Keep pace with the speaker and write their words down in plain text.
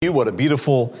What a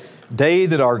beautiful day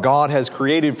that our God has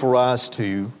created for us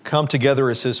to come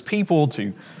together as His people,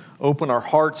 to open our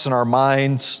hearts and our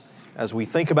minds as we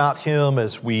think about Him,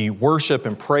 as we worship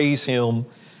and praise Him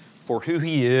for who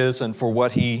He is and for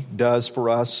what He does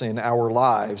for us in our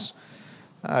lives.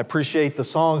 I appreciate the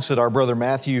songs that our brother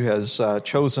Matthew has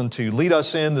chosen to lead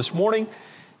us in this morning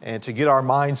and to get our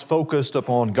minds focused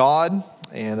upon God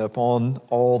and upon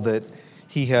all that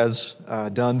He has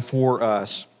done for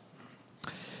us.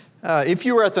 If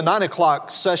you were at the 9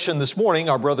 o'clock session this morning,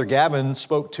 our brother Gavin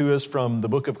spoke to us from the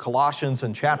book of Colossians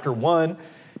in chapter 1,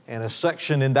 and a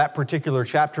section in that particular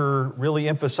chapter really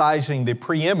emphasizing the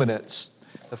preeminence,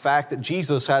 the fact that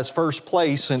Jesus has first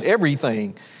place in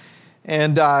everything.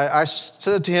 And I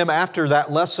said to him after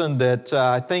that lesson that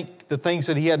I think the things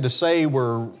that he had to say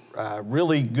were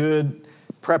really good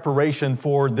preparation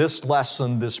for this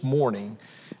lesson this morning.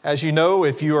 As you know,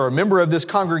 if you are a member of this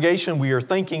congregation, we are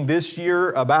thinking this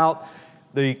year about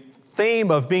the theme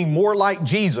of being more like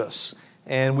Jesus.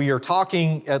 And we are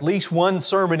talking at least one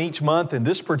sermon each month in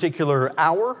this particular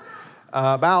hour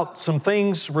about some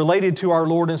things related to our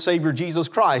Lord and Savior Jesus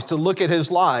Christ, to look at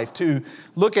His life, to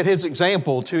look at His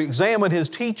example, to examine His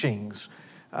teachings,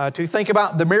 to think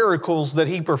about the miracles that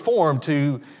He performed,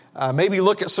 to maybe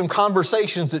look at some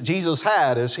conversations that Jesus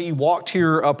had as He walked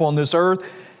here up on this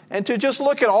earth, and to just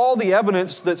look at all the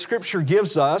evidence that Scripture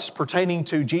gives us pertaining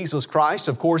to Jesus Christ.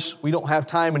 Of course, we don't have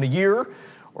time in a year,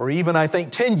 or even, I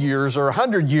think, 10 years or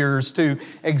 100 years to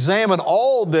examine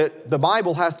all that the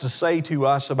Bible has to say to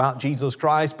us about Jesus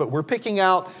Christ, but we're picking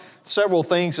out several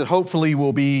things that hopefully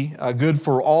will be good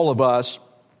for all of us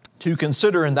to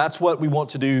consider, and that's what we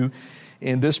want to do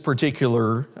in this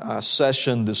particular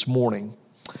session this morning.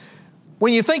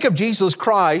 When you think of Jesus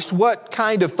Christ, what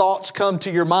kind of thoughts come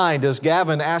to your mind? As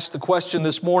Gavin asked the question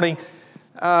this morning,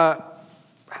 how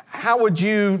would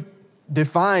you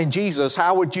define Jesus?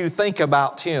 How would you think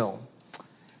about Him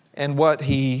and what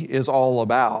He is all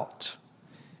about?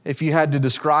 If you had to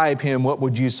describe Him, what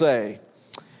would you say?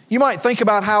 You might think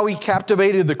about how He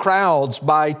captivated the crowds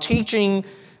by teaching,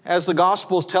 as the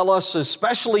Gospels tell us,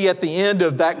 especially at the end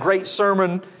of that great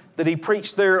sermon that He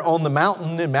preached there on the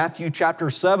mountain in Matthew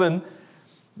chapter 7,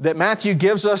 that Matthew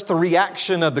gives us the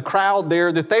reaction of the crowd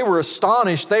there, that they were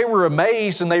astonished, they were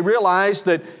amazed, and they realized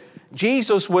that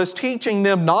Jesus was teaching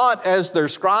them not as their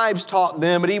scribes taught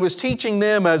them, but He was teaching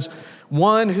them as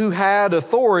one who had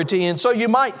authority. And so you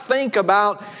might think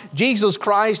about Jesus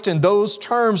Christ in those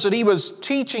terms, that He was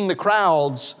teaching the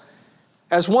crowds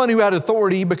as one who had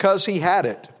authority because He had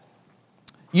it.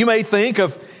 You may think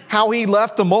of how He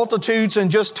left the multitudes in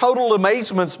just total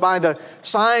amazements by the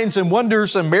signs and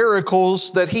wonders and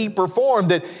miracles that He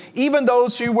performed, that even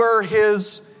those who were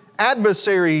His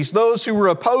adversaries, those who were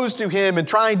opposed to Him and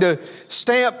trying to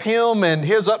stamp Him and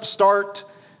His upstart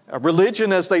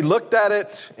religion as they looked at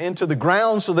it into the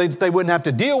ground so they wouldn't have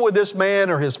to deal with this man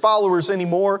or His followers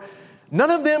anymore,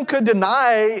 none of them could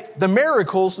deny the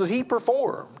miracles that He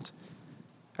performed.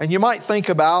 And you might think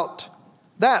about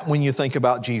that when you think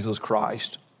about Jesus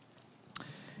Christ.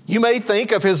 You may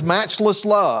think of His matchless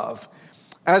love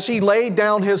as He laid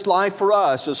down His life for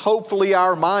us, as hopefully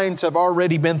our minds have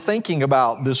already been thinking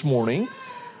about this morning.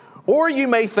 Or you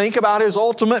may think about His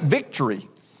ultimate victory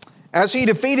as He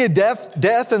defeated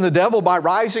death and the devil by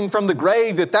rising from the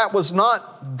grave, that was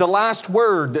not the last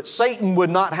word, that Satan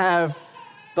would not have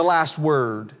the last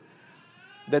word,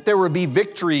 that there would be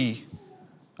victory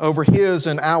over his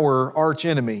and our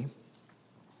archenemy.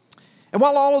 And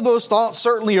while all of those thoughts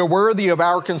certainly are worthy of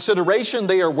our consideration,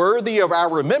 they are worthy of our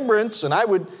remembrance, and I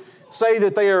would say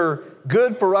that they are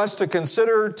good for us to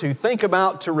consider, to think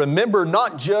about, to remember,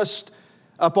 not just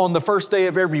up on the first day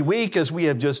of every week as we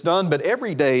have just done, but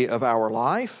every day of our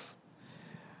life.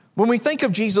 When we think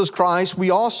of Jesus Christ, we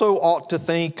also ought to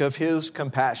think of His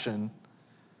compassion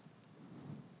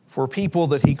for people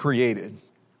that He created.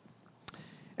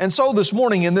 And so this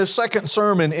morning, in this second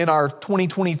sermon in our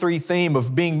 2023 theme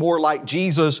of being more like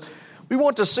Jesus, we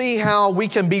want to see how we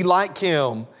can be like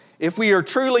Him if we are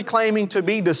truly claiming to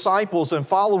be disciples and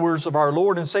followers of our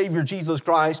Lord and Savior Jesus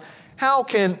Christ. How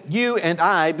can you and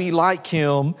I be like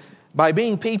Him by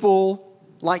being people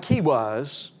like He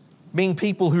was, being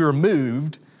people who are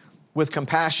moved with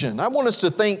compassion? I want us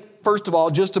to think, first of all,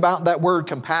 just about that word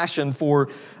compassion for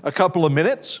a couple of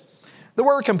minutes. The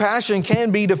word compassion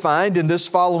can be defined in this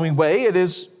following way. It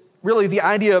is really the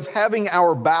idea of having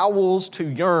our bowels to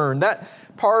yearn, that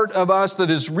part of us that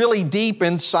is really deep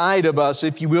inside of us,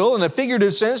 if you will, in a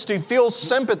figurative sense, to feel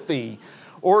sympathy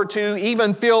or to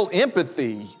even feel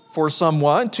empathy for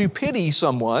someone, to pity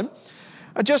someone.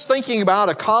 Just thinking about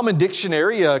a common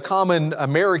dictionary, a common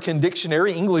American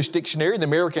dictionary, English dictionary, the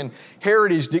American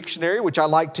Heritage Dictionary, which I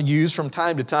like to use from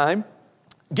time to time,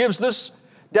 gives this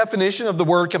definition of the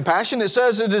word compassion. It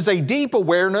says it is a deep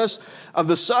awareness of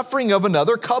the suffering of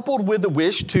another coupled with the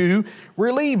wish to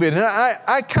relieve it. And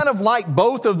I kind of like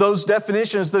both of those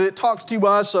definitions, that it talks to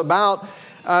us about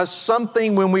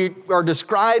something when we are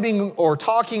describing or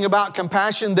talking about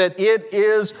compassion, that it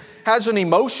has an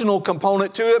emotional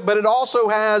component to it, but it also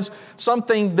has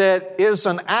something that is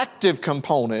an active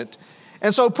component.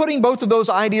 And so putting both of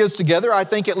those ideas together, I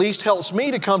think at least helps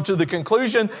me to come to the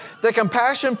conclusion that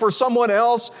compassion for someone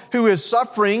else who is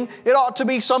suffering, it ought to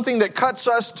be something that cuts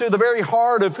us to the very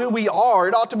heart of who we are.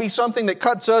 It ought to be something that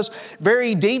cuts us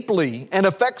very deeply and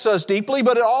affects us deeply,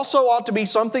 but it also ought to be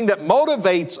something that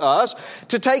motivates us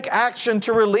to take action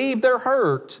to relieve their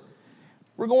hurt.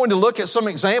 We're going to look at some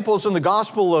examples in the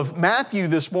Gospel of Matthew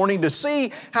this morning to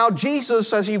see how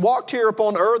Jesus, as he walked here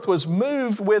upon earth, was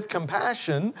moved with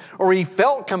compassion, or he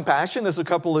felt compassion, as a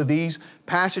couple of these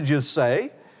passages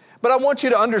say. But I want you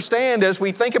to understand, as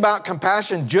we think about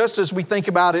compassion, just as we think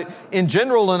about it in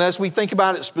general, and as we think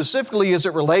about it specifically as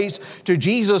it relates to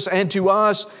Jesus and to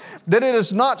us, that it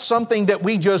is not something that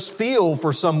we just feel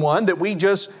for someone, that we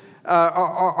just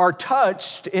are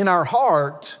touched in our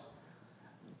heart.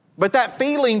 But that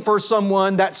feeling for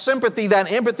someone, that sympathy,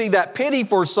 that empathy, that pity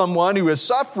for someone who is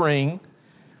suffering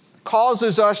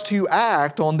causes us to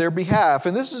act on their behalf.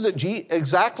 And this is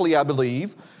exactly, I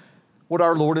believe, what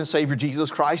our Lord and Savior Jesus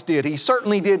Christ did. He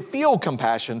certainly did feel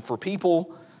compassion for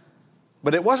people,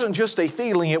 but it wasn't just a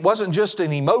feeling, it wasn't just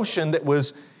an emotion that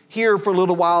was here for a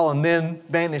little while and then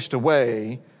vanished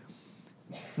away.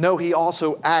 No, he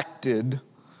also acted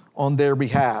on their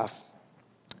behalf.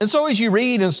 And so as you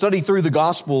read and study through the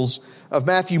Gospels of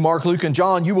Matthew, Mark, Luke, and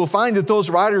John, you will find that those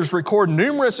writers record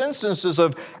numerous instances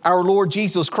of our Lord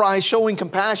Jesus Christ showing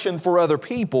compassion for other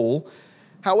people.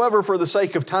 However, for the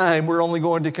sake of time, we're only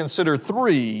going to consider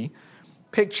 3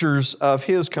 pictures of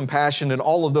his compassion, and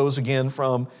all of those again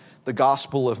from the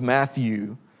Gospel of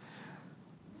Matthew.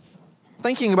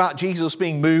 Thinking about Jesus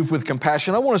being moved with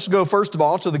compassion, I want us to go first of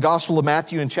all to the Gospel of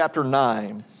Matthew in chapter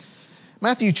 9.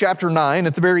 Matthew chapter 9,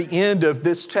 at the very end of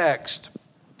this text,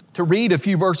 to read a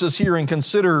few verses here and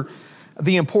consider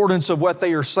the importance of what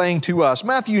they are saying to us.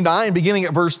 Matthew 9, beginning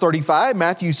at verse 35,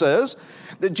 Matthew says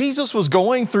that Jesus was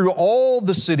going through all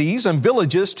the cities and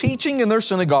villages, teaching in their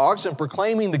synagogues and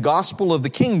proclaiming the gospel of the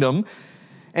kingdom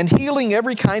and healing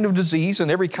every kind of disease and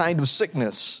every kind of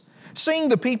sickness. Seeing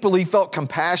the people, he felt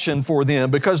compassion for them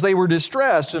because they were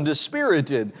distressed and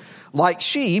dispirited like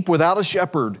sheep without a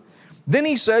shepherd. Then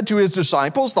he said to his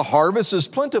disciples, the harvest is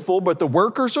plentiful, but the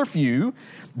workers are few.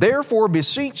 Therefore,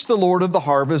 beseech the Lord of the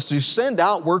harvest to send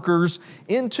out workers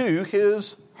into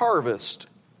his harvest.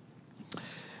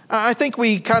 I think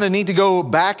we kind of need to go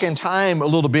back in time a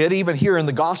little bit, even here in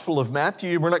the Gospel of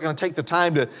Matthew. We're not going to take the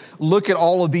time to look at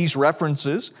all of these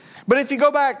references. But if you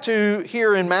go back to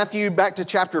here in Matthew, back to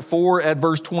chapter 4 at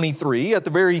verse 23, at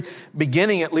the very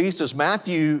beginning at least, as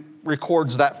Matthew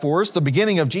records that for us, the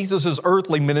beginning of Jesus'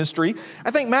 earthly ministry,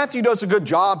 I think Matthew does a good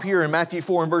job here in Matthew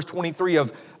 4 and verse 23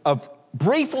 of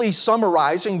briefly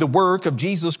summarizing the work of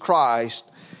Jesus Christ.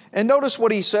 And notice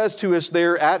what he says to us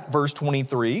there at verse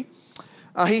 23.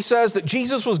 He says that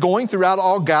Jesus was going throughout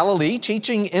all Galilee,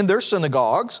 teaching in their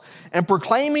synagogues and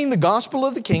proclaiming the gospel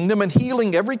of the kingdom and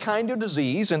healing every kind of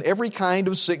disease and every kind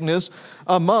of sickness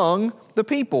among the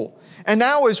people. And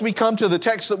now as we come to the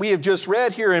text that we have just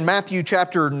read here in Matthew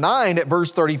chapter 9 at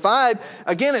verse 35,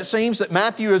 again it seems that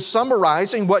Matthew is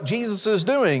summarizing what Jesus is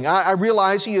doing. I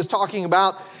realize he is talking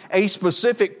about a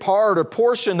specific part or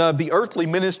portion of the earthly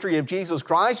ministry of Jesus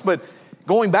Christ, but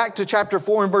going back to chapter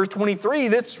 4 and verse 23,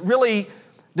 this really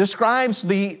describes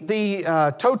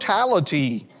the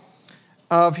totality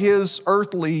of his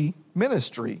earthly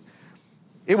ministry.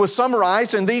 It was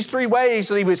summarized in these 3 ways: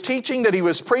 that he was teaching, that he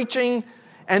was preaching,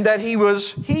 and that he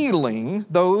was healing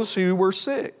those who were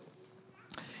sick.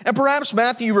 And perhaps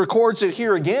Matthew records it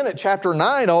here again at chapter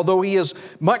 9, although he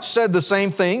has much said the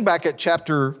same thing back at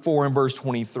chapter 4 and verse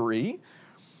 23.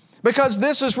 Because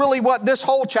this is really what this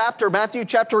whole chapter, Matthew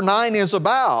chapter 9, is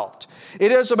about.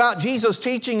 It is about Jesus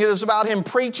teaching. It is about him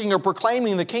preaching or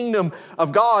proclaiming the kingdom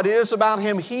of God. It is about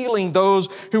him healing those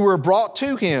who were brought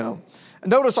to him.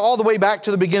 Notice all the way back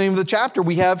to the beginning of the chapter,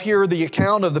 we have here the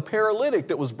account of the paralytic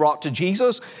that was brought to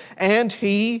Jesus, and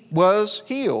he was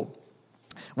healed.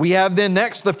 We have then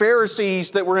next the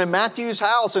Pharisees that were in Matthew's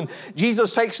house, and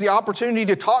Jesus takes the opportunity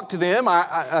to talk to them.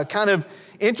 I kind of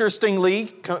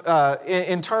interestingly,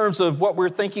 in terms of what we're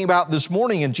thinking about this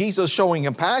morning, and Jesus showing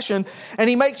compassion, and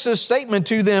he makes this statement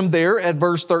to them there at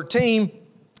verse 13.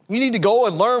 You need to go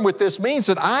and learn what this means,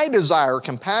 that I desire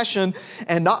compassion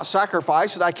and not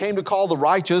sacrifice, that I came to call the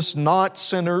righteous, not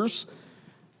sinners.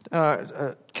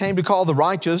 Came to call the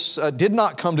righteous, did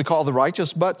not come to call the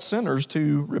righteous, but sinners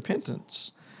to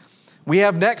repentance. We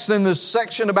have next in this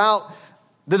section about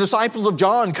the disciples of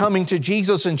John coming to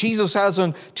Jesus, and Jesus has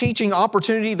a teaching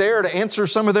opportunity there to answer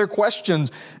some of their questions.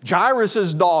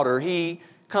 Jairus' daughter, he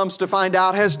comes to find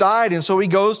out, has died, and so he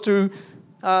goes to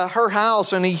her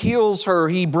house and he heals her.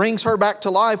 He brings her back to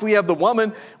life. We have the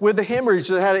woman with the hemorrhage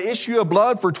that had an issue of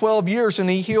blood for 12 years, and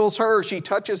he heals her. She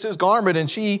touches his garment and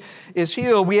she is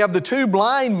healed. We have the two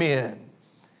blind men,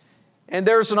 and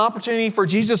there's an opportunity for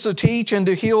Jesus to teach and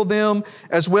to heal them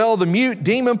as well. The mute,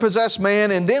 demon-possessed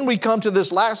man. And then we come to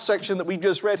this last section that we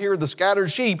just read here, the scattered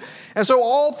sheep. And so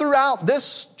all throughout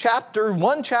this chapter,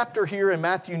 one chapter here in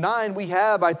Matthew 9, we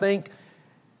have, I think,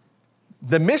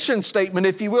 the mission statement,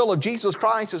 if you will, of Jesus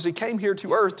Christ as he came here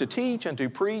to earth to teach and to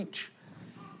preach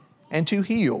and to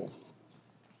heal.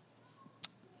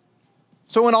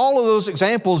 So in all of those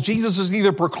examples, Jesus is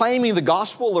either proclaiming the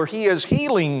gospel or he is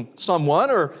healing someone,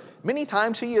 or many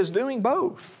times he is doing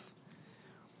both.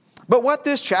 But what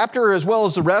this chapter, as well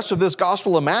as the rest of this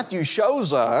Gospel of Matthew,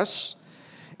 shows us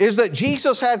is that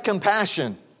Jesus had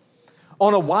compassion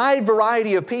on a wide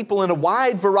variety of people in a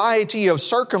wide variety of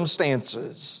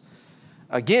circumstances.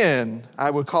 Again, I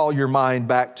would call your mind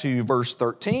back to verse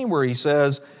 13 where he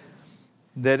says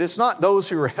that it's not those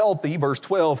who are healthy, verse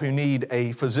 12, who need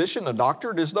a physician, a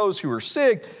doctor. It is those who are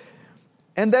sick,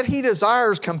 and that he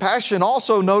desires compassion.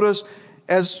 Also notice,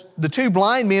 as the two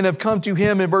blind men have come to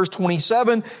him in verse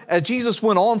 27, as Jesus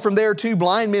went on from there, two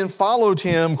blind men followed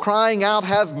him, crying out,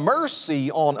 "Have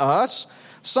mercy on us,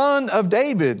 Son of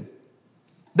David."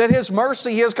 That his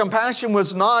mercy, his compassion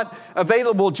was not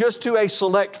available just to a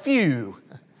select few,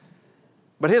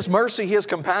 but his mercy, his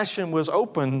compassion was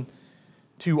open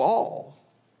to all.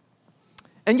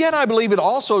 And yet I believe it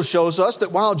also shows us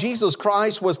that while Jesus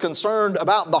Christ was concerned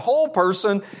about the whole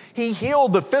person, he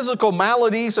healed the physical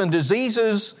maladies and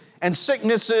diseases and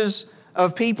sicknesses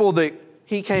of people that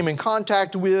he came in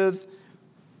contact with.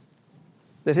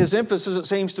 That his emphasis, it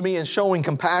seems to me, in showing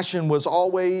compassion was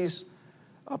always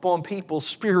upon people's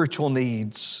spiritual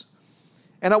needs.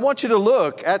 And I want you to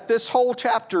look at this whole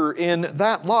chapter in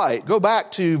that light. Go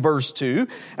back to verse 2,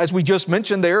 as we just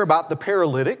mentioned there about the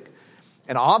paralytic.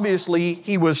 And obviously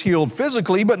he was healed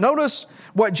physically, but notice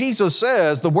what Jesus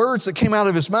says, the words that came out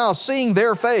of his mouth, seeing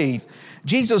their faith.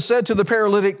 Jesus said to the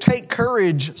paralytic, "Take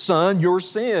courage, son, your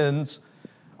sins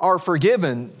are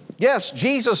forgiven." Yes,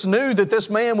 Jesus knew that this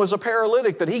man was a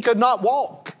paralytic, that he could not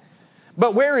walk.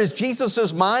 But where is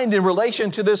Jesus' mind in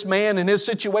relation to this man and his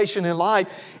situation in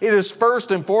life? It is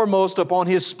first and foremost upon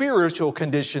his spiritual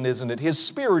condition, isn't it? His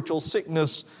spiritual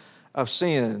sickness of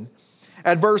sin.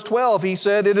 At verse 12, he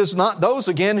said, it is not those,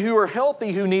 again, who are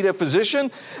healthy who need a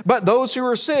physician, but those who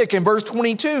are sick. In verse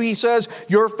 22, he says,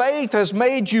 your faith has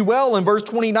made you well. In verse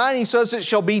 29, he says, it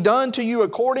shall be done to you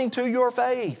according to your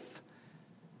faith.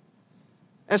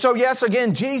 And so, yes,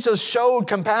 again, Jesus showed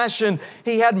compassion.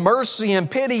 He had mercy and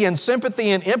pity and sympathy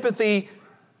and empathy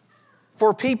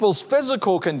for people's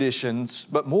physical conditions.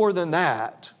 But more than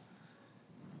that,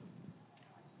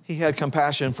 he had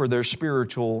compassion for their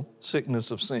spiritual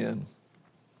sickness of sin.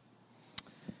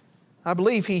 I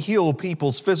believe he healed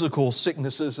people's physical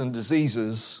sicknesses and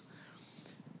diseases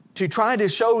to try to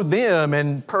show them,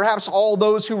 and perhaps all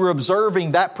those who were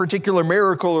observing that particular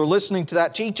miracle or listening to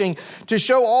that teaching, to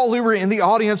show all who were in the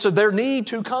audience of their need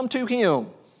to come to him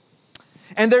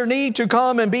and their need to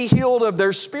come and be healed of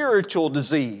their spiritual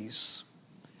disease.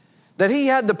 That he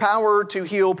had the power to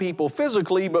heal people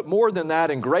physically, but more than that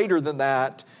and greater than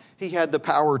that, he had the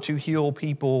power to heal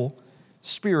people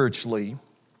spiritually.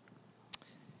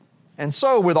 And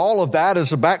so with all of that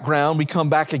as a background, we come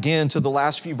back again to the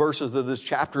last few verses of this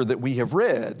chapter that we have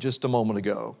read just a moment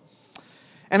ago.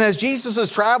 And as Jesus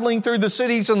is traveling through the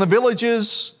cities and the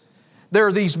villages, there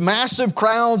are these massive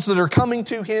crowds that are coming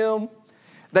to him,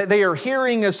 that they are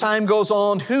hearing as time goes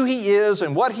on who he is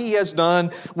and what he has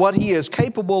done, what he is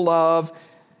capable of.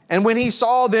 And when he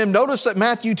saw them, notice that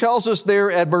Matthew tells us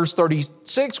there at verse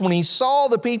 36, when he saw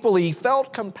the people, he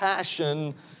felt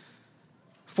compassion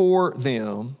for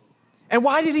them. And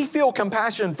why did he feel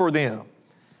compassion for them?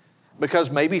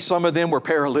 Because maybe some of them were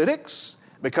paralytics,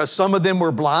 because some of them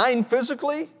were blind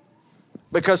physically,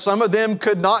 because some of them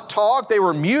could not talk, they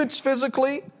were mutes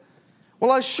physically.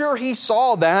 Well, I'm sure he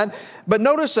saw that, but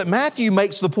notice that Matthew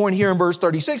makes the point here in verse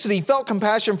 36 that he felt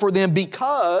compassion for them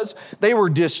because they were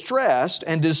distressed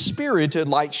and dispirited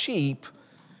like sheep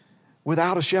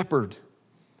without a shepherd.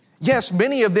 Yes,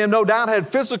 many of them no doubt had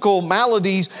physical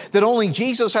maladies that only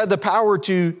Jesus had the power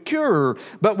to cure.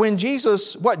 But what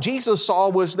Jesus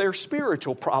saw was their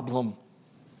spiritual problem.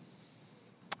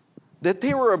 That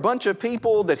there were a bunch of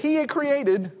people that He had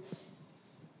created.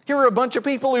 Here were a bunch of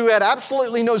people who had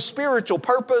absolutely no spiritual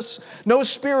purpose, no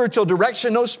spiritual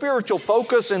direction, no spiritual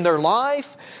focus in their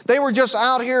life. They were just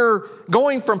out here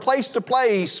going from place to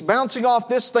place, bouncing off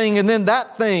this thing and then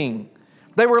that thing.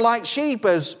 They were like sheep,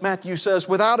 as Matthew says,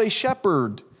 without a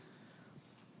shepherd.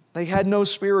 They had no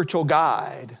spiritual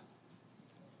guide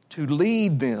to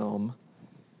lead them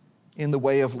in the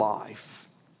way of life.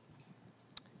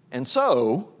 And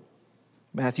so,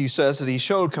 Matthew says that He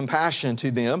showed compassion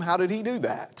to them. How did He do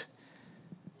that?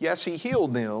 Yes, He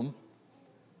healed them.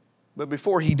 But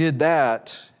before He did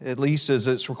that, at least as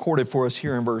it's recorded for us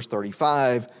here in verse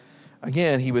 35,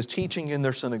 again, He was teaching in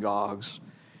their synagogues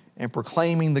and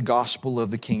proclaiming the gospel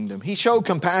of the kingdom. He showed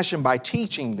compassion by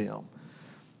teaching them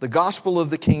the gospel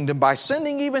of the kingdom, by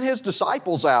sending even His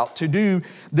disciples out to do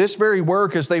this very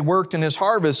work as they worked in His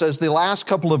harvest. As the last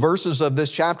couple of verses of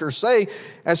this chapter say,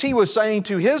 as He was saying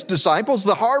to His disciples,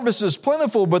 the harvest is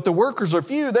plentiful, but the workers are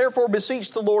few. Therefore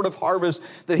beseech the Lord of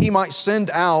harvest that He might send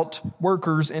out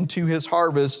workers into His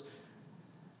harvest.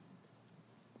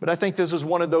 But I think this is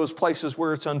one of those places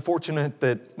where it's unfortunate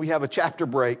that we have a chapter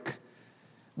break.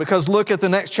 Because look at the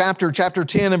next chapter, chapter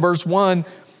 10 and verse 1.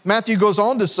 Matthew goes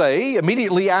on to say,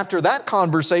 immediately after that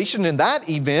conversation and that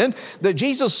event, that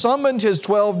Jesus summoned His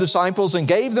 12 disciples and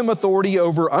gave them authority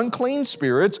over unclean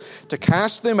spirits to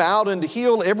cast them out and to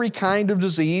heal every kind of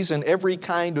disease and every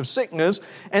kind of sickness.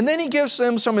 And then He gives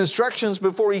them some instructions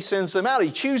before He sends them out.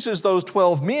 He chooses those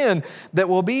 12 men that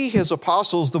will be His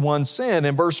apostles, the ones sent.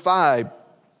 In verse 5,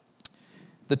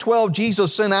 the 12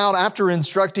 Jesus sent out after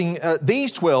instructing,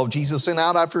 these 12 Jesus sent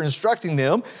out after instructing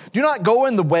them, do not go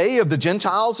in the way of the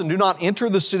Gentiles and do not enter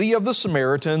the city of the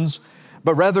Samaritans,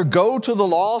 but rather go to the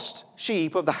lost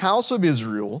sheep of the house of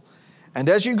Israel. And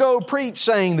as you go, preach,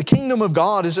 saying, the kingdom of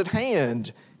God is at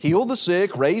hand. Heal the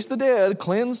sick, raise the dead,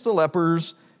 cleanse the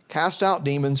lepers, cast out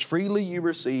demons. Freely you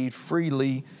receive,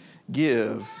 freely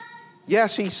give.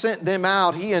 Yes, He sent them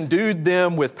out. He endued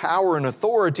them with power and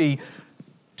authority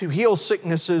to heal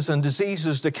sicknesses and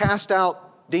diseases, to cast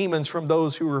out demons from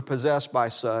those who were possessed by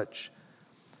such.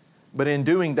 But in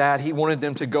doing that, He wanted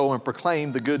them to go and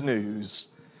proclaim the good news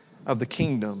of the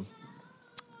kingdom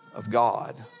of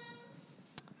God.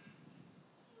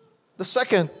 The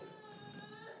second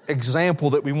example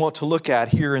that we want to look at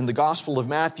here in the Gospel of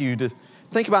Matthew to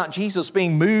think about Jesus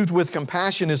being moved with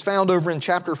compassion is found over in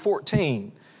chapter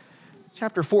 14.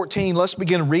 Chapter 14, let's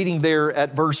begin reading there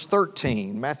at verse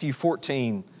 13. Matthew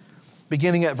 14,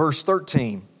 beginning at verse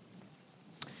 13.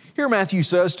 Here Matthew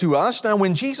says to us, now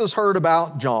when Jesus heard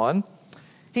about John,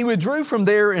 He withdrew from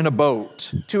there in a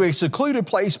boat to a secluded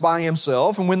place by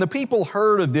Himself. And when the people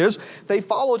heard of this, they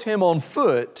followed Him on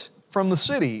foot from the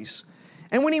cities.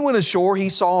 And when He went ashore, He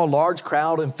saw a large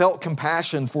crowd and felt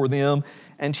compassion for them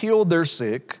and healed their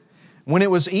sick. When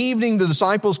it was evening, the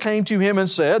disciples came to Him and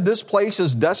said, this place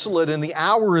is desolate and the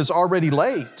hour is already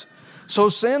late. So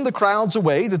send the crowds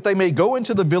away that they may go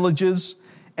into the villages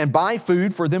and buy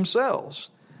food for themselves.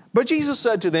 But Jesus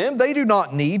said to them, they do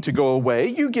not need to go away.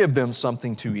 You give them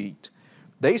something to eat.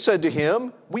 They said to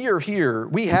Him, we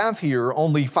have here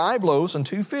only 5 loaves and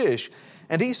 2 fish.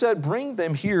 And He said, bring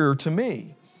them here to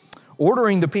me.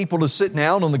 Ordering the people to sit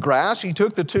down on the grass, He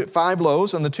took the 5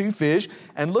 loaves and the 2 fish,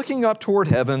 and looking up toward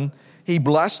heaven, He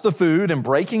blessed the food, and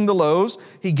breaking the loaves,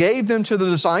 He gave them to the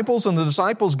disciples, and the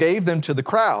disciples gave them to the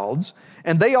crowds.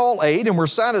 And they all ate and were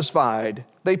satisfied.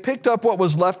 They picked up what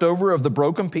was left over of the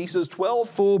broken pieces, 12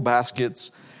 full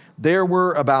baskets. There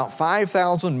were about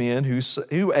 5,000 men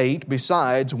who ate,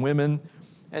 besides women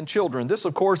and children. This,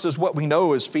 of course, is what we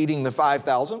know as feeding the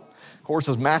 5,000. Of course,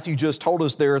 as Matthew just told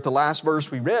us there at the last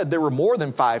verse we read, there were more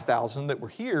than 5,000 that were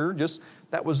here. Just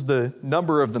that was the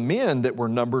number of the men that were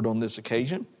numbered on this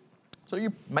occasion. So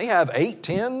you may have 8,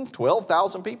 10,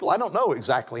 12,000 people. I don't know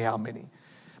exactly how many.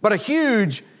 But a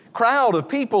huge crowd of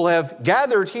people have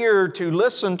gathered here to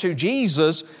listen to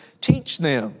Jesus teach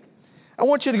them. I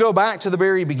want you to go back to the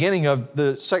very beginning of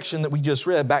the section that we just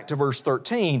read, back to verse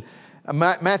 13.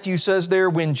 Matthew says there,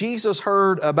 when Jesus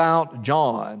heard about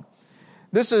John.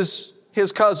 This is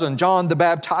His cousin, John the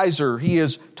Baptizer. He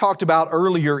is talked about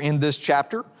earlier in this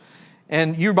chapter.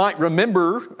 And you might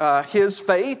remember his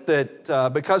faith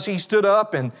that because he stood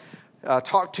up and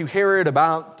talked to Herod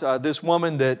about this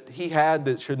woman that he had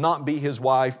that should not be his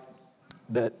wife,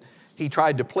 that he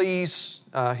tried to please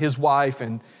his wife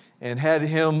and had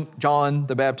him, John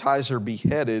the Baptizer,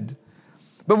 beheaded.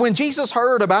 But when Jesus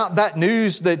heard about that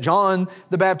news that John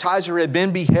the Baptizer had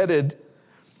been beheaded,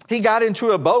 he got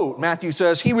into a boat, Matthew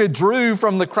says. He withdrew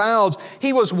from the crowds.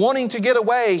 He was wanting to get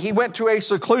away. He went to a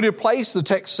secluded place, the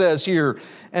text says here.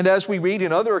 And as we read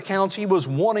in other accounts, he was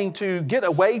wanting to get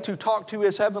away to talk to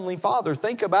his heavenly Father.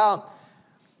 Think about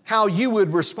how you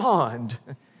would respond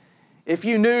if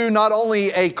you knew not only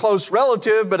a close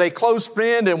relative, but a close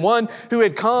friend and one who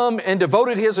had come and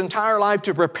devoted his entire life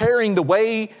to preparing the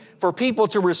way for people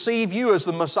to receive you as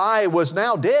the Messiah was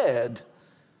now dead.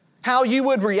 How you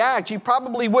would react. You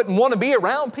probably wouldn't want to be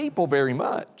around people very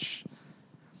much.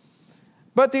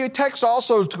 But the text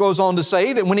also goes on to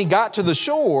say that when he got to the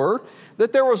shore,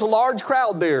 that there was a large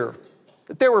crowd there.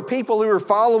 That there were people who were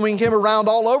following him around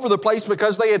all over the place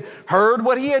because they had heard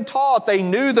what he had taught. They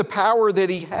knew the power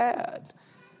that he had.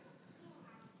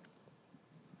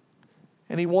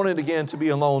 And he wanted again to be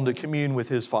alone to commune with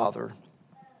his Father.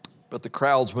 But the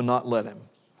crowds would not let him.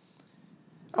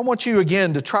 I want you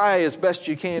again to try as best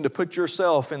you can to put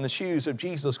yourself in the shoes of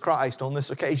Jesus Christ on this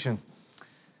occasion.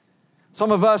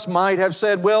 Some of us might have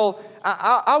said, well,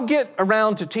 I'll get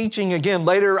around to teaching again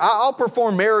later. I'll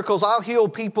perform miracles. I'll heal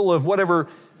people of whatever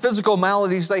physical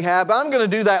maladies they have. But I'm going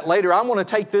to do that later. I want to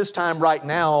take this time right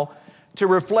now to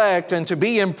reflect and to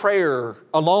be in prayer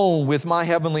alone with my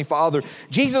Heavenly Father.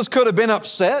 Jesus could have been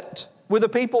upset with the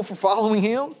people for following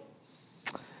him.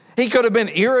 He could have been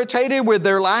irritated with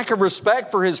their lack of respect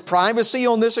for his privacy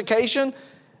on this occasion.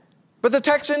 But the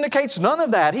text indicates none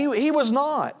of that. He was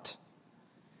not.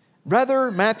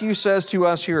 Rather, Matthew says to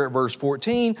us here at verse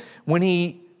 14, when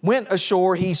he went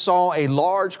ashore, he saw a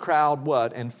large crowd,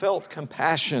 what? And felt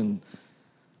compassion.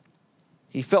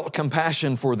 He felt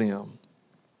compassion for them.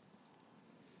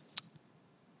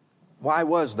 Why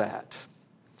was that?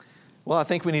 Well, I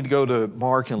think we need to go to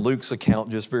Mark and Luke's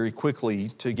account just very quickly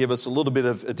to give us a little bit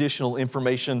of additional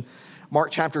information.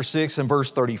 Mark chapter 6 and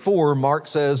verse 34, Mark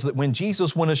says that when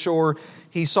Jesus went ashore,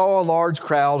 he saw a large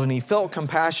crowd and he felt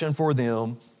compassion for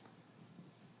them,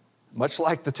 much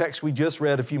like the text we just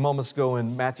read a few moments ago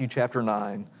in Matthew chapter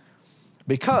 9,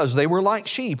 because they were like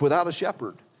sheep without a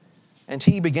shepherd. And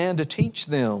he began to teach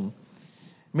them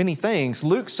many things.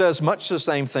 Luke says much the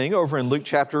same thing over in Luke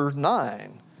chapter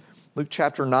 9. Luke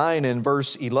chapter 9 and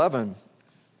verse 11.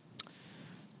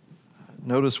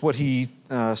 Notice what he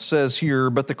says here.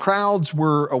 But the crowds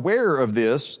were aware of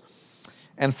this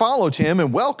and followed him,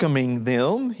 and welcoming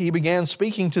them, he began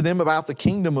speaking to them about the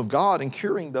kingdom of God and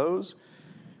curing those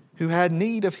who had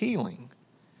need of healing.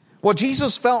 Well,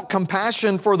 Jesus felt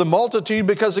compassion for the multitude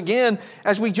because, again,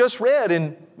 as we just read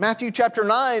in Matthew chapter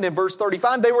 9 and verse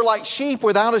 35, they were like sheep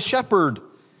without a shepherd.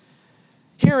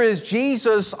 Here is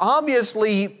Jesus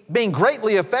obviously being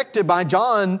greatly affected by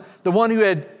John, the one who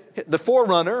had, the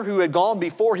forerunner who had gone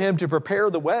before him to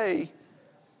prepare the way.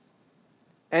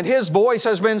 And his voice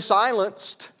has been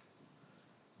silenced.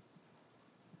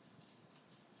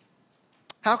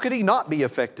 How could he not be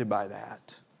affected by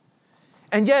that?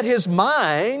 And yet his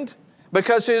mind,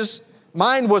 because his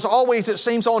mind was always, it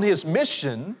seems, on his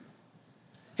mission,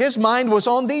 his mind was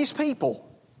on these people.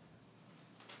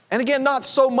 And again, not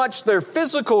so much their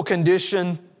physical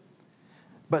condition,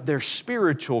 but their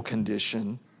spiritual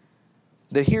condition.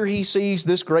 That here he sees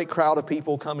this great crowd of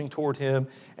people coming toward him,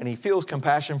 and he feels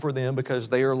compassion for them because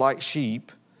they are like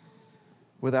sheep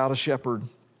without a shepherd.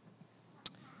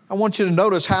 I want you to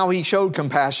notice how he showed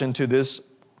compassion to this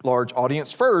large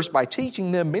audience. First, by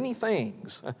teaching them many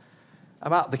things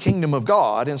about the kingdom of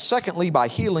God, and secondly, by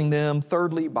healing them.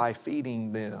 Thirdly, by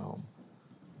feeding them.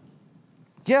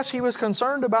 Yes, he was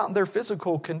concerned about their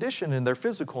physical condition and their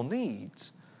physical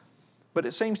needs. But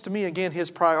it seems to me, again,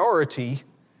 his priority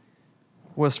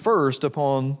was first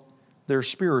upon their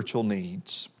spiritual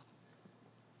needs.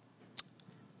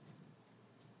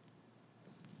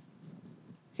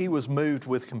 He was moved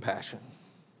with compassion.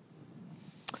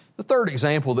 The third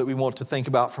example that we want to think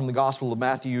about from the Gospel of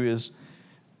Matthew is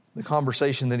the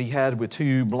conversation that he had with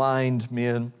two blind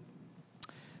men.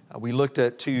 We looked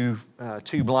at two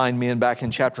blind men back in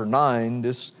chapter 9.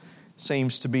 This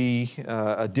seems to be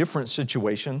a different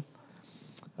situation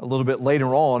a little bit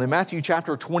later on. In Matthew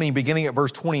chapter 20, beginning at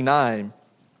verse 29,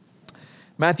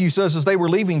 Matthew says, as they were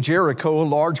leaving Jericho, a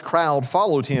large crowd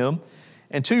followed him,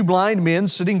 and two blind men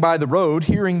sitting by the road,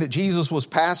 hearing that Jesus was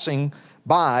passing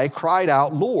by, cried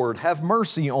out, Lord, have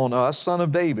mercy on us, Son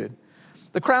of David.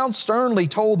 The crowd sternly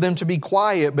told them to be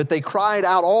quiet, but they cried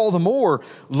out all the more,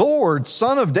 Lord,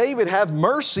 Son of David, have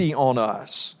mercy on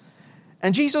us.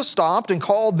 And Jesus stopped and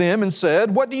called them and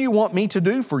said, what do you want me to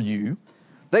do for you?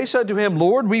 They said to him,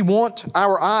 Lord, we want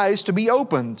our eyes to be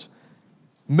opened.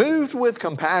 Moved with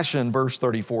compassion, verse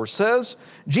 34 says,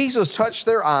 Jesus touched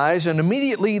their eyes, and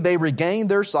immediately they regained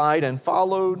their sight and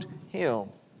followed him.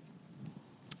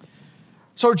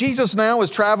 So Jesus now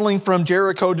is traveling from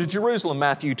Jericho to Jerusalem,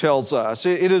 Matthew tells us.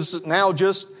 It is now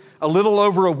just a little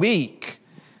over a week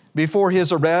before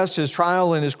his arrest, his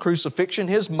trial, and his crucifixion.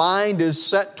 His mind is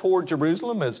set toward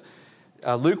Jerusalem, as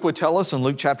Luke would tell us in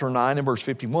Luke chapter 9 and verse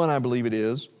 51, I believe it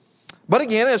is. But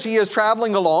again, as he is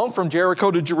traveling along from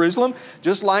Jericho to Jerusalem,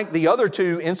 just like the other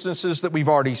two instances that we've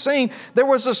already seen, there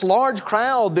was this large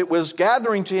crowd that was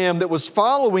gathering to him, that was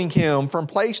following him from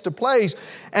place to place.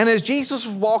 And as Jesus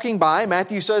was walking by,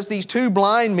 Matthew says these two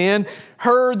blind men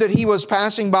heard that he was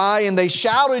passing by, and they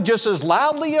shouted just as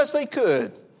loudly as they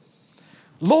could,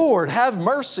 "Lord, have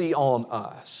mercy on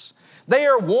us." They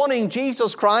are wanting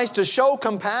Jesus Christ to show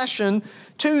compassion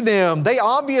to them. They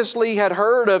obviously had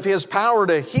heard of his power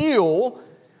to heal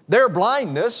their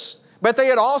blindness, but they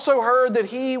had also heard that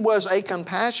he was a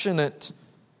compassionate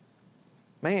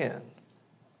man.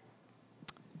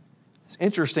 It's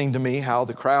interesting to me how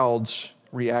the crowds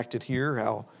reacted here,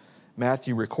 how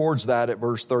Matthew records that at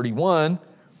verse 31.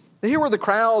 Here were the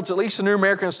crowds, at least the New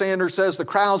American Standard says the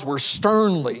crowds were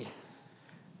sternly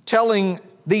telling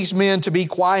these men to be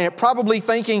quiet, probably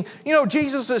thinking,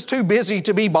 Jesus is too busy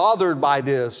to be bothered by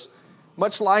this.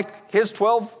 Much like his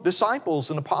 12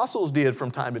 disciples and apostles did from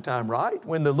time to time, right?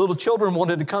 When the little children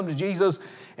wanted to come to Jesus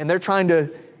and they're trying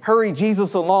to hurry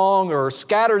Jesus along or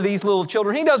scatter these little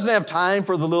children. He doesn't have time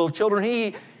for the little children.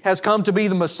 He has come to be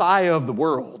the Messiah of the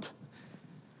world.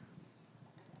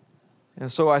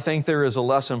 And so I think there is a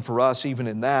lesson for us even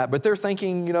in that. But they're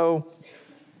thinking,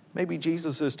 maybe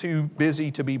Jesus is too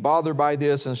busy to be bothered by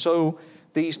this. And so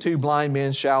these two blind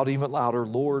men shout even louder,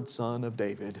 "Lord, Son of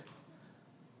David,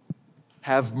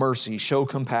 have mercy, show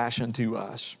compassion to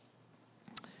us."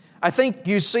 I think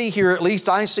you see here, at least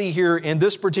I see here in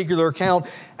this particular account,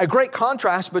 a great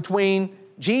contrast between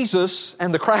Jesus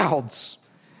and the crowds.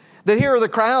 That here are the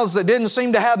crowds that didn't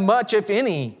seem to have much, if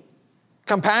any,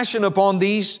 compassion upon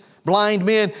these blind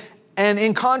men. And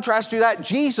in contrast to that,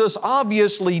 Jesus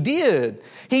obviously did.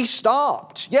 He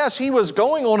stopped. Yes, he was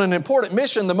going on an important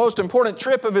mission, the most important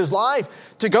trip of his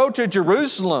life, to go to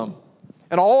Jerusalem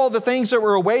and all the things that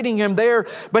were awaiting him there.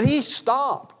 But he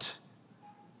stopped.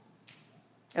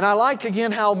 And I like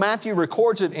again how Matthew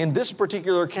records it in this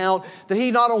particular account, that he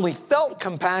not only felt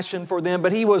compassion for them,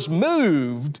 but he was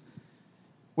moved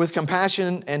with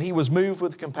compassion, and he was moved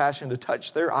with compassion to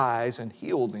touch their eyes and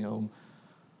heal them,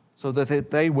 so that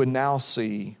they would now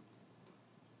see.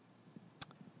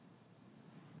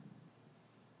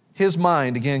 His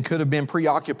mind, again, could have been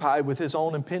preoccupied with his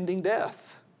own impending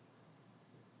death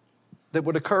that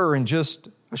would occur in just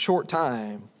a short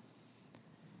time.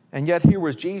 And yet here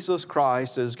was Jesus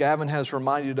Christ, as Gavin has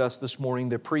reminded us this morning,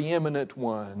 the preeminent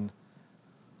one,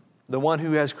 the one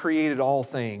who has created all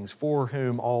things, for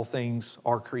whom all things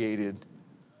are created.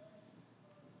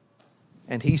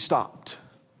 And he stopped.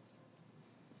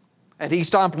 And he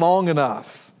stopped long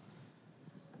enough,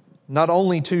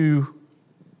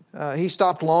 he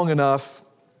stopped long enough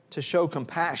to show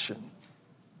compassion,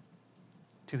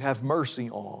 to have mercy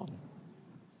on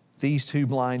these two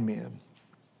blind men.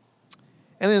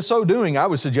 And in so doing, I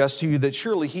would suggest to you that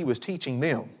surely he was teaching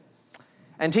them.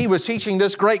 And he was teaching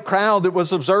this great crowd that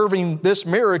was observing this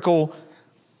miracle,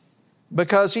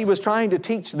 because he was trying to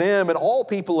teach them and all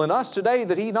people and us today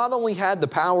that he not only had the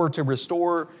power to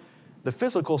restore the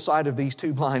physical sight of these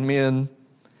two blind men,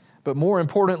 but more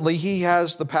importantly, he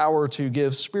has the power to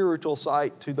give spiritual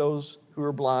sight to those who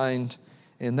are blind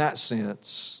in that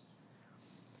sense.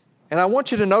 And I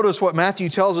want you to notice what Matthew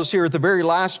tells us here at the very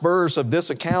last verse of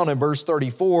this account in verse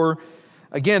 34.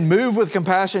 Again, moved with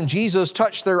compassion, Jesus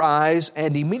touched their eyes,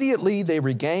 and immediately they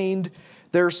regained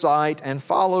their sight and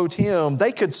followed him.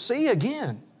 They could see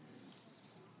again.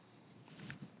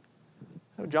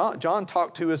 John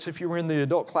talked to us, if you were in the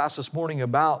adult class this morning,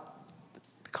 about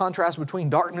the contrast between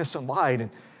darkness and light.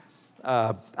 And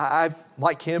I've,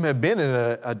 like him, have been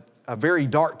in a very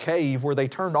dark cave where they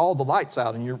turned all the lights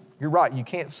out. And you're right, you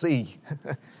can't see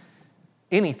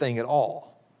anything at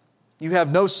all. You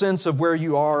have no sense of where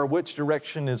you are, which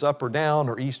direction is up or down,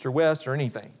 or east or west, or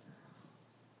anything.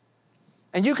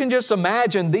 And you can just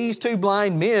imagine these two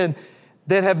blind men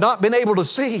that have not been able to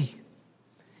see.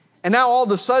 And now all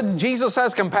of a sudden, Jesus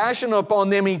has compassion upon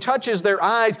them. He touches their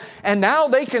eyes. And now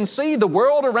they can see the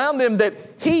world around them that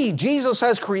He, Jesus,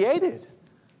 has created.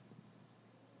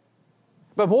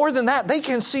 But more than that, they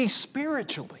can see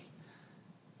spiritually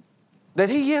that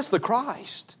He is the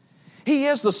Christ. He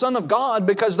is the Son of God,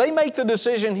 because they make the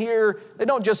decision here. They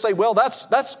don't just say, well,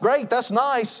 that's great, that's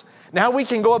nice. Now we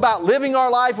can go about living our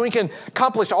life. We can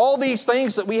accomplish all these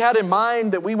things that we had in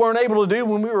mind that we weren't able to do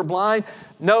when we were blind.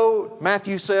 No,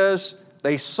 Matthew says,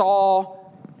 they saw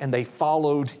and they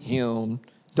followed him.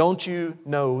 Don't you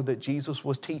know that Jesus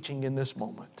was teaching in this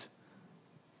moment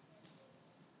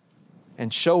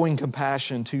and showing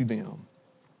compassion to them?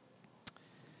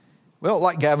 Well,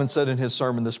 like Gavin said in his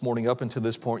sermon this morning, up until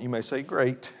this point, you may say,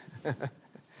 great.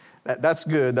 That's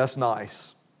good. That's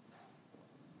nice.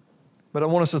 But I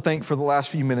want us to think for the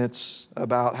last few minutes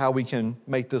about how we can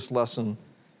make this lesson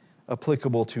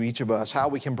applicable to each of us, how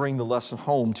we can bring the lesson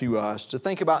home to us, to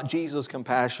think about Jesus'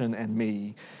 compassion and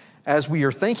me as we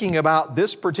are thinking about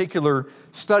this particular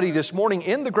study this morning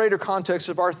in the greater context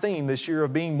of our theme this year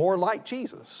of being more like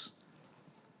Jesus.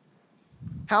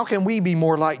 How can we be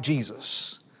more like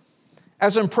Jesus?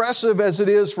 As impressive as it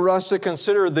is for us to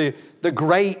consider the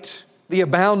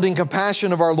abounding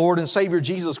compassion of our Lord and Savior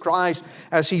Jesus Christ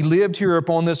as He lived here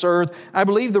upon this earth, I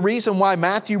believe the reason why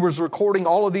Matthew was recording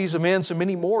all of these events and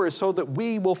many more is so that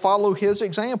we will follow His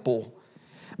example.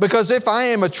 Because if I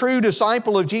am a true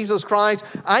disciple of Jesus Christ,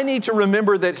 I need to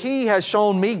remember that He has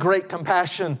shown me great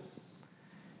compassion.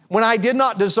 When I did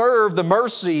not deserve the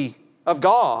mercy of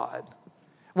God,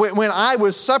 when I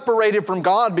was separated from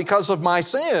God because of my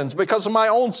sins, because of my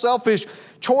own selfish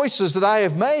choices that I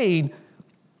have made,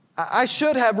 I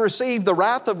should have received the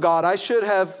wrath of God. I should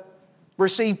have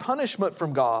received punishment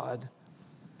from God.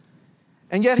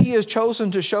 And yet He has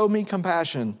chosen to show me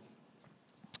compassion.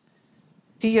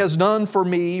 He has done for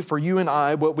me, for you and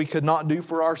I, what we could not do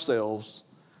for ourselves.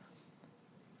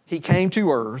 He came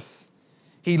to earth.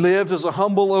 He lived as a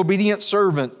humble, obedient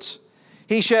servant.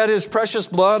 He shed His precious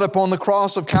blood upon the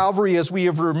cross of Calvary, as we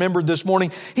have remembered this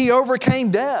morning. He overcame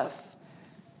death.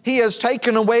 He has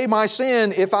taken away my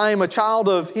sin if I am a child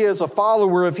of His, a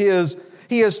follower of His.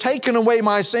 He has taken away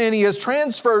my sin. He has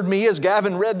transferred me, as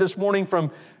Gavin read this morning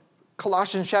from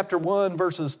Colossians chapter 1,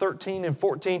 verses 13 and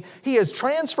 14. He has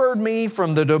transferred me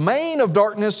from the domain of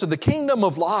darkness to the kingdom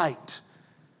of light.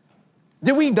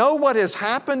 Do we know what has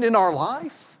happened in our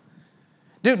life?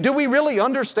 Do we really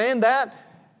understand that?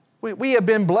 We have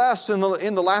been blessed in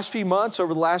the last few months,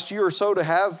 over the last year or so, to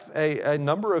have a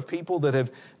number of people that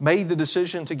have made the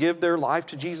decision to give their life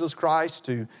to Jesus Christ,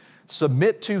 to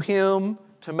submit to Him,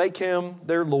 to make Him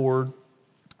their Lord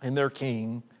and their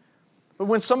King. But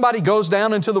when somebody goes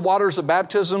down into the waters of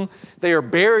baptism, they are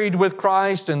buried with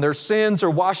Christ and their sins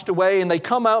are washed away, and they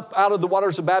come up out of the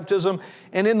waters of baptism,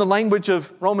 and in the language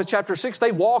of Romans chapter 6,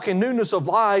 they walk in newness of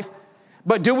life.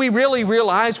 But do we really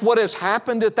realize what has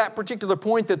happened at that particular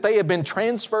point, that they have been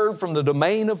transferred from the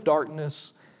domain of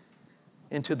darkness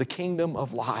into the kingdom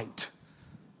of light?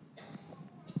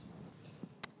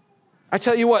 I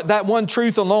tell you what, that one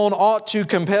truth alone ought to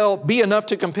be enough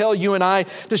to compel you and I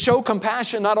to show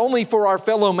compassion not only for our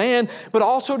fellow man, but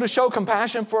also to show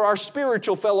compassion for our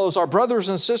spiritual fellows, our brothers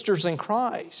and sisters in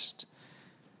Christ.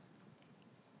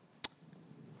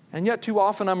 And yet too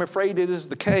often, I'm afraid it is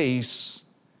the case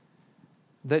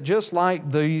that just like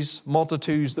these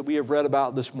multitudes that we have read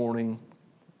about this morning,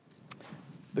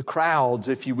 the crowds,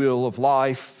 if you will, of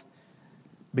life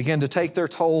begin to take their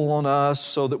toll on us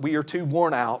so that we are too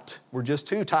worn out. We're just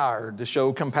too tired to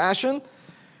show compassion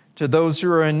to those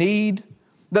who are in need.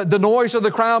 The noise of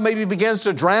the crowd maybe begins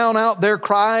to drown out their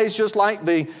cries, just like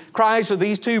the cries of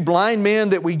these two blind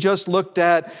men that we just looked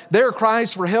at, their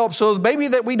cries for help, so maybe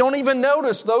that we don't even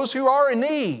notice those who are in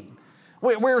need.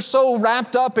 We're so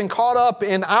wrapped up and caught up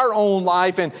in our own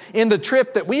life and in the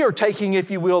trip that we are taking,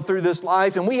 if you will, through this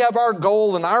life. And we have our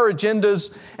goal and our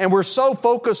agendas, and we're so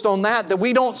focused on that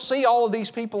we don't see all of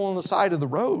these people on the side of the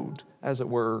road, as it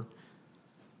were.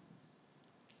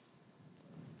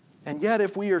 And yet,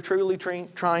 if we are truly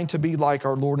trying to be like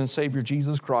our Lord and Savior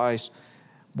Jesus Christ,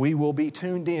 we will be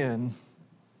tuned in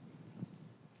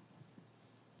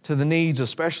to the needs,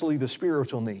 especially the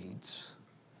spiritual needs,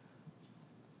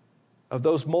 of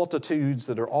those multitudes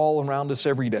that are all around us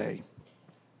every day,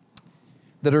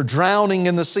 that are drowning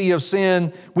in the sea of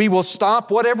sin. We will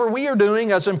stop whatever we are doing,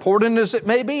 as important as it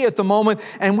may be at the moment,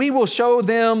 and we will show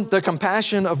them the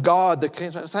compassion of God,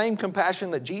 the same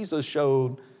compassion that Jesus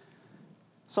showed.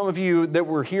 Some of you that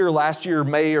were here last year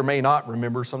may or may not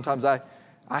remember. Sometimes I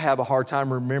have a hard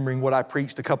time remembering what I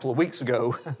preached a couple of weeks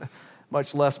ago,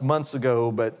 much less months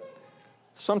ago, but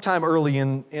sometime early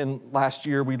in last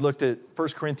year, we looked at 1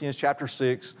 Corinthians chapter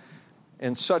 6,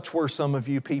 and such were some of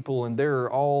you people, and there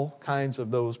are all kinds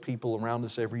of those people around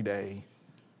us every day.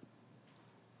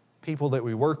 People that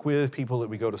we work with, people that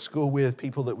we go to school with,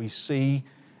 people that we see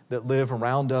that live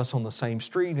around us on the same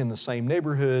street, in the same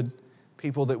neighborhood,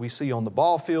 people that we see on the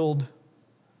ball field.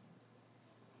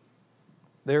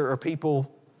 There are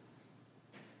people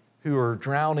who are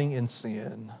drowning in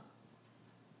sin.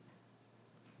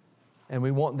 And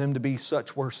we want them to be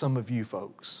such were some of you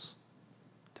folks,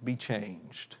 to be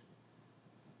changed.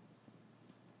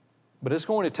 But it's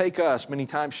going to take us many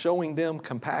times showing them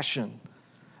compassion,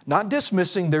 not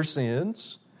dismissing their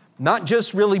sins, not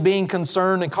just really being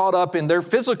concerned and caught up in their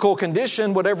physical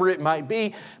condition, whatever it might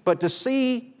be, but to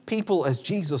see people as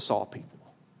Jesus saw people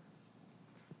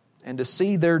and to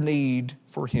see their need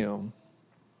for Him.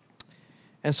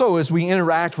 And so as we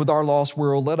interact with our lost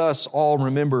world, let us all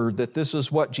remember that this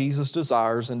is what Jesus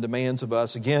desires and demands of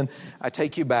us. Again, I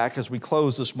take you back as we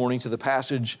close this morning to the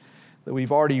passage that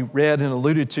we've already read and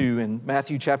alluded to in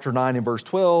Matthew chapter 9 and verse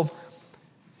 12.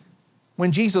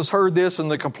 When Jesus heard this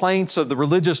and the complaints of the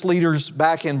religious leaders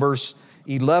back in verse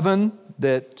 11,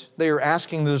 that they are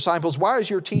asking the disciples, why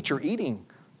is your teacher eating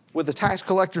with the tax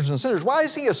collectors and sinners? Why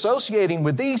is He associating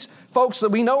with these folks that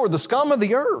we know are the scum of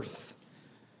the earth?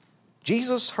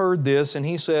 Jesus heard this and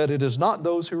He said, it is not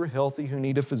those who are healthy who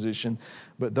need a physician,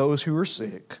 but those who are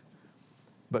sick.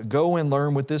 But go and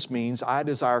learn what this means. I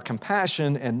desire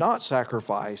compassion and not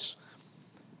sacrifice,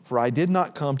 for I did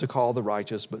not come to call the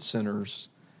righteous, but sinners.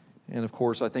 And of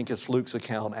course, I think it's Luke's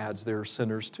account adds there,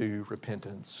 sinners to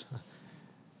repentance.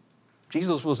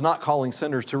 Jesus was not calling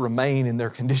sinners to remain in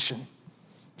their condition.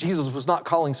 Jesus was not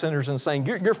calling sinners and saying,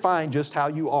 you're fine just how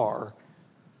you are.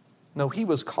 No, He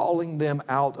was calling them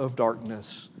out of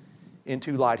darkness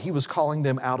into light. He was calling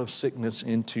them out of sickness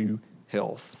into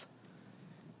health.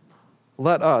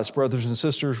 Let us, brothers and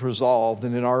sisters, resolve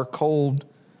that in our cold,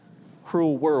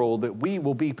 cruel world that we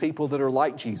will be people that are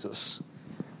like Jesus.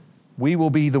 We will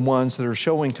be the ones that are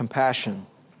showing compassion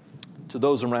to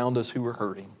those around us who are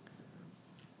hurting.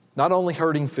 Not only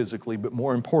hurting physically, but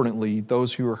more importantly,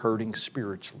 those who are hurting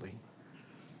spiritually.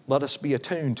 Let us be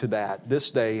attuned to that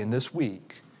this day and this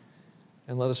week.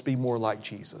 And let us be more like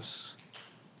Jesus.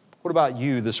 What about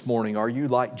you this morning? Are you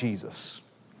like Jesus?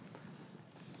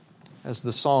 As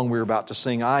the song we're about to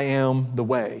sing, I am the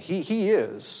way. He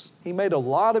is. He made a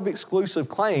lot of exclusive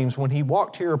claims when He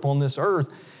walked here upon this earth.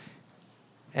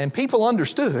 And people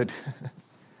understood.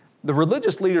 The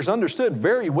religious leaders understood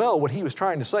very well what He was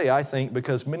trying to say, I think,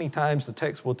 because many times the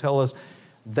text will tell us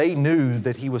they knew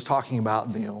that He was talking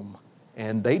about them.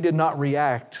 And they did not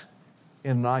react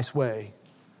in a nice way.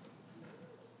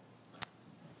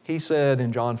 He said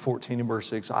in John 14 and verse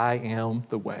 6, I am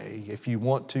the way. If you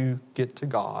want to get to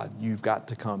God, you've got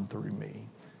to come through me.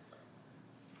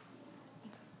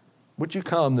 Would you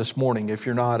come this morning, if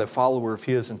you're not a follower of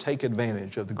His, and take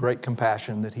advantage of the great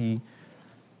compassion that He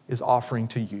is offering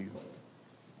to you?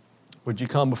 Would you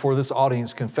come before this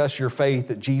audience, confess your faith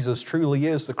that Jesus truly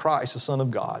is the Christ, the Son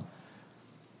of God?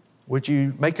 Would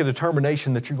you make a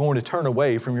determination that you're going to turn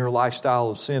away from your lifestyle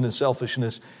of sin and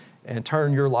selfishness and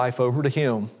turn your life over to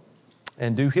Him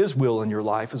and do His will in your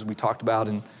life, as we talked about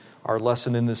in our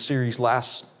lesson in this series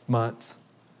last month?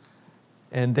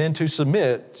 And then to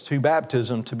submit to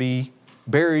baptism, to be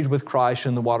buried with Christ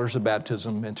in the waters of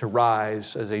baptism, and to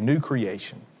rise as a new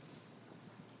creation.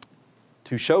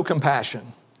 To show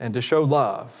compassion and to show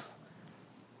love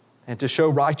and to show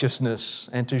righteousness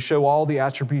and to show all the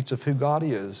attributes of who God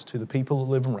is to the people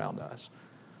that live around us.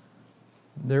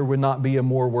 There would not be a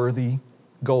more worthy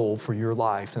goal for your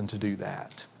life than to do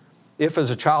that. If as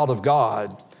a child of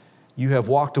God, you have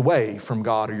walked away from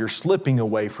God or you're slipping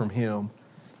away from Him,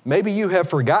 maybe you have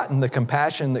forgotten the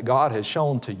compassion that God has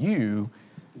shown to you.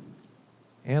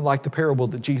 And like the parable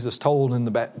that Jesus told in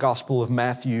the Gospel of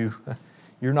Matthew,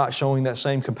 you're not showing that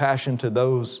same compassion to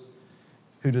those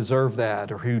who deserve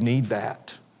that or who need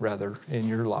that, rather, in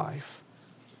your life.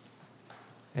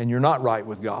 And you're not right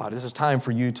with God. This is time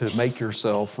for you to make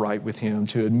yourself right with Him,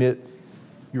 to admit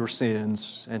your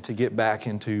sins and to get back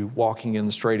into walking in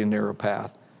the straight and narrow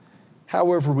path.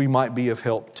 However we might be of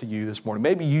help to you this morning.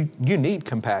 Maybe you need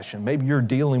compassion. Maybe you're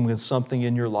dealing with something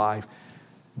in your life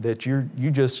that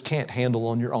you just can't handle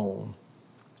on your own.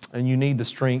 And you need the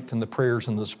strength and the prayers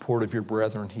and the support of your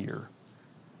brethren here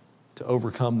to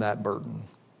overcome that burden.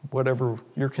 Whatever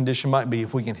your condition might be,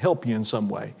 if we can help you in some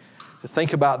way, to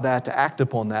think about that, to act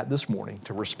upon that this morning,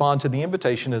 to respond to the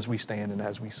invitation as we stand and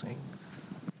as we sing.